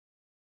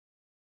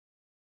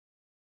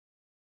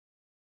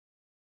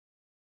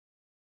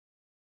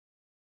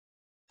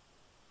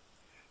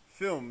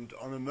filmed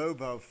on a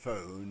mobile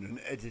phone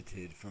and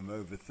edited from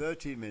over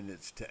 30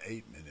 minutes to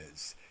 8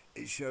 minutes,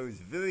 it shows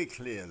very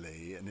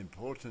clearly an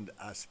important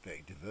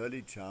aspect of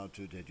early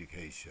childhood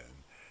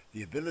education,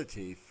 the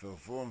ability for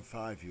 4 and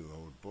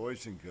 5-year-old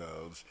boys and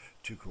girls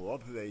to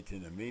cooperate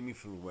in a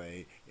meaningful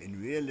way in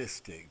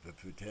realistic but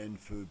pretend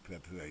food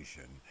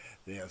preparation.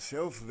 They are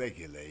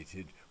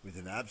self-regulated with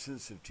an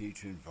absence of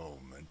teacher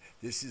involvement.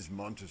 This is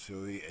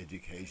Montessori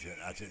education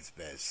at its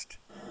best.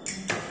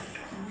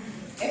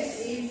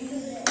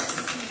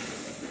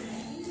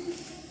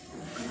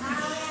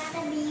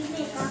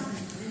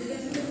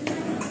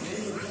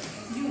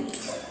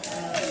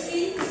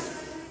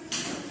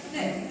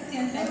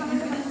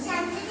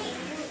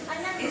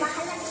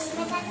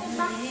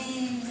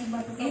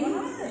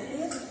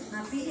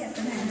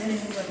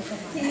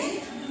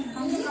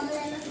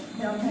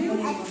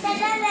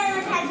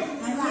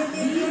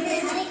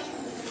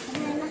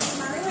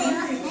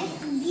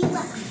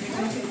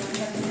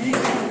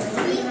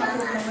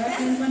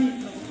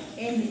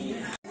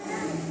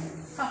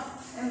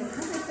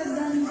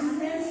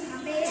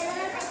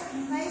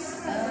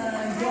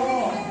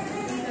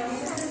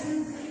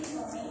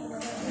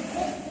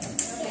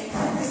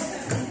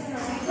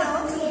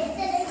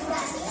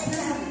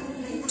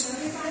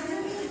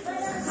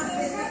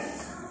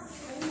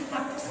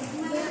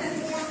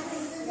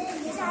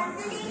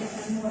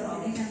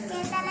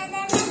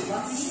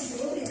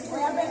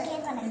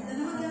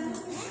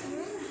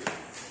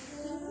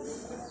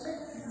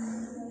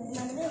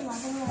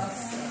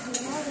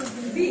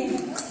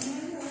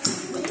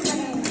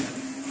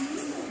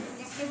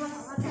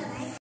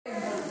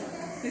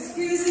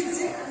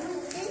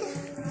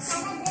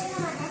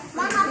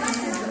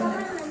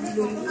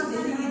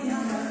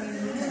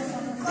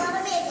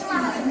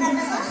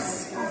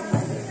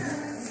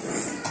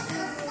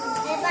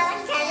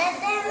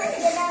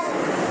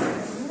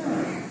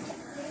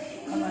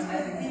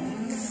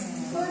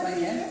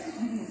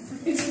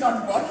 It's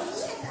not what?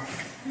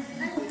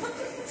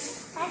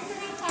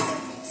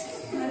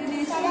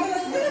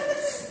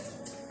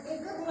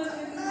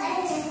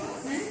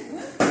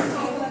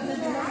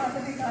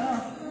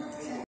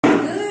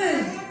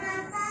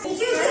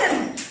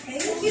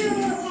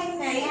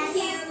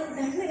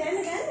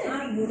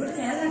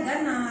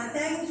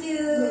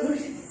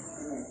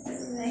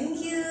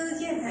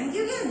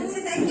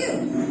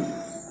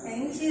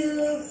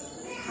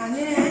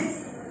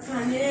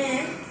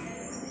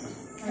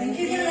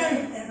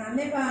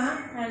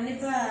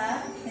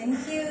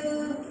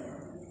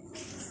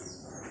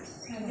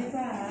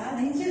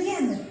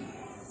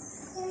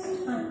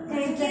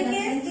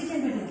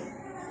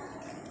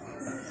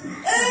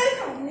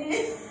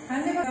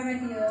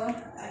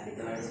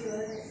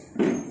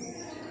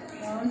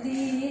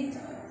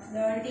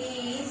 Don't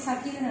eat.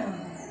 Suck it now.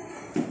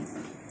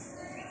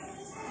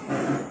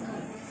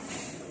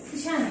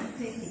 Ishana,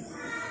 take it.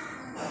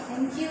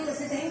 Thank you.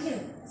 Say thank you.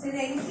 Say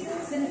thank you.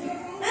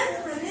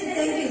 Say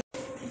thank you.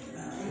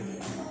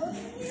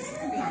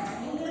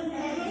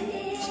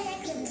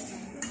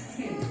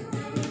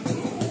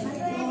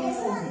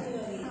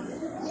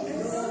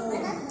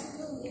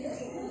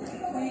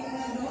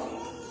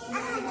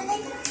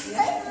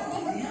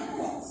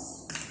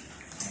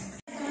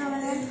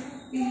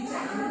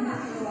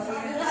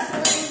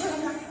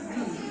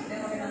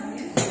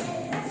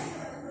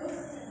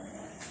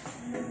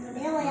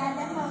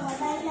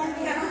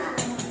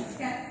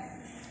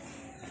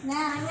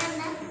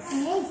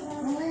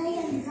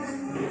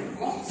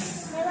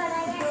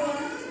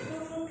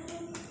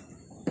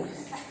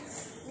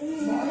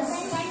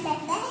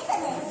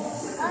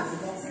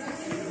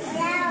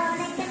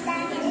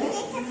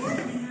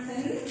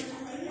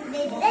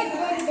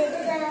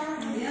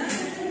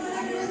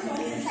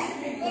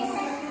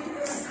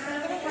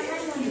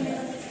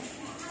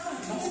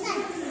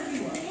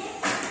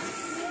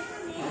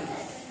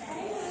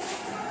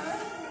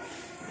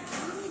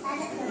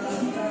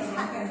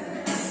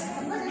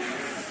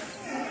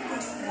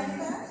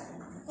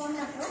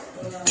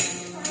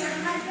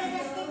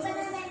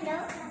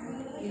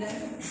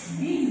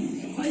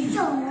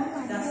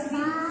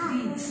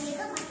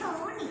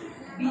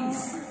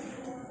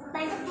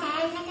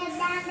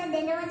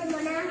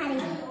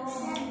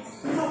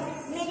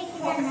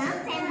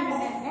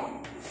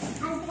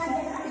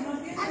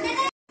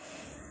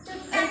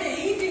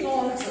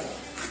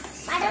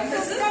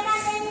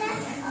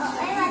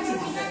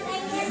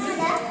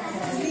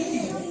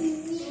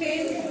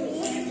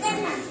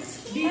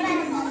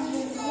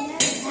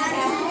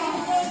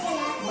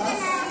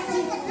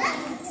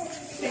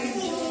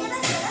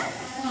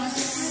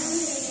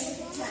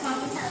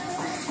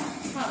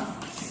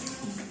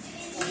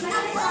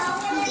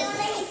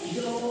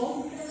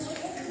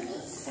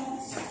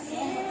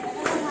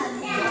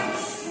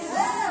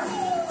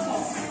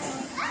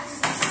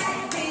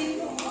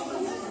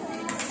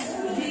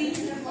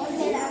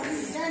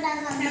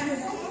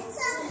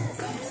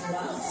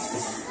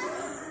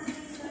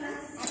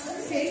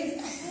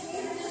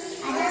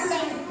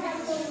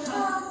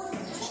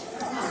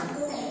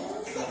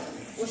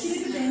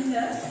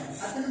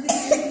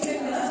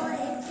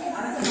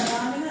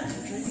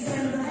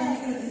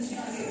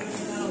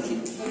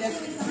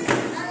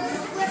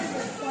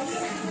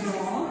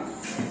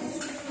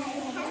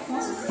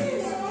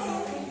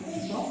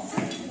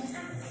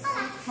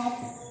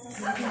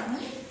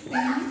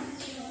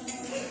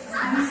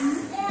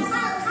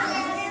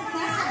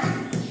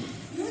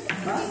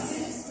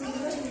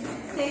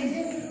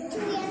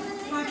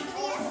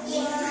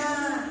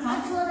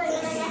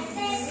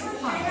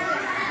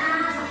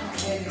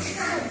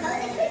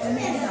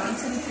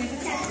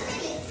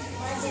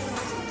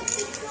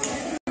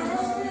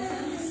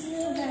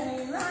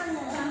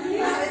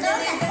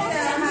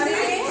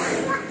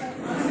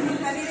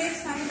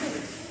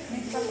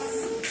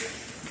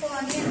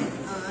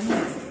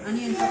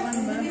 Onion kapan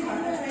bareng.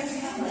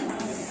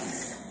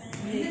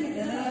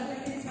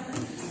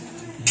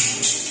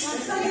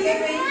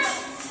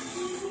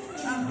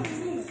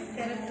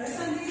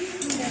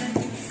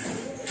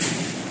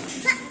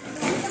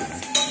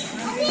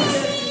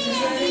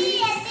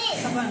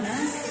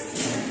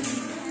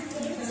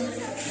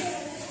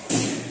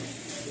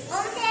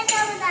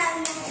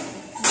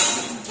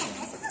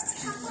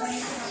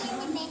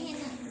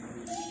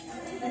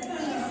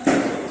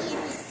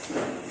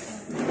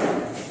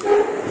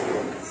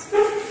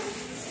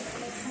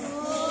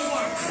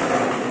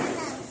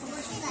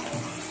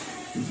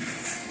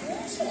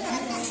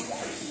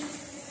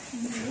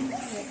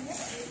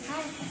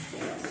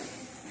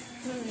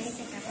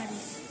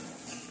 Kapan?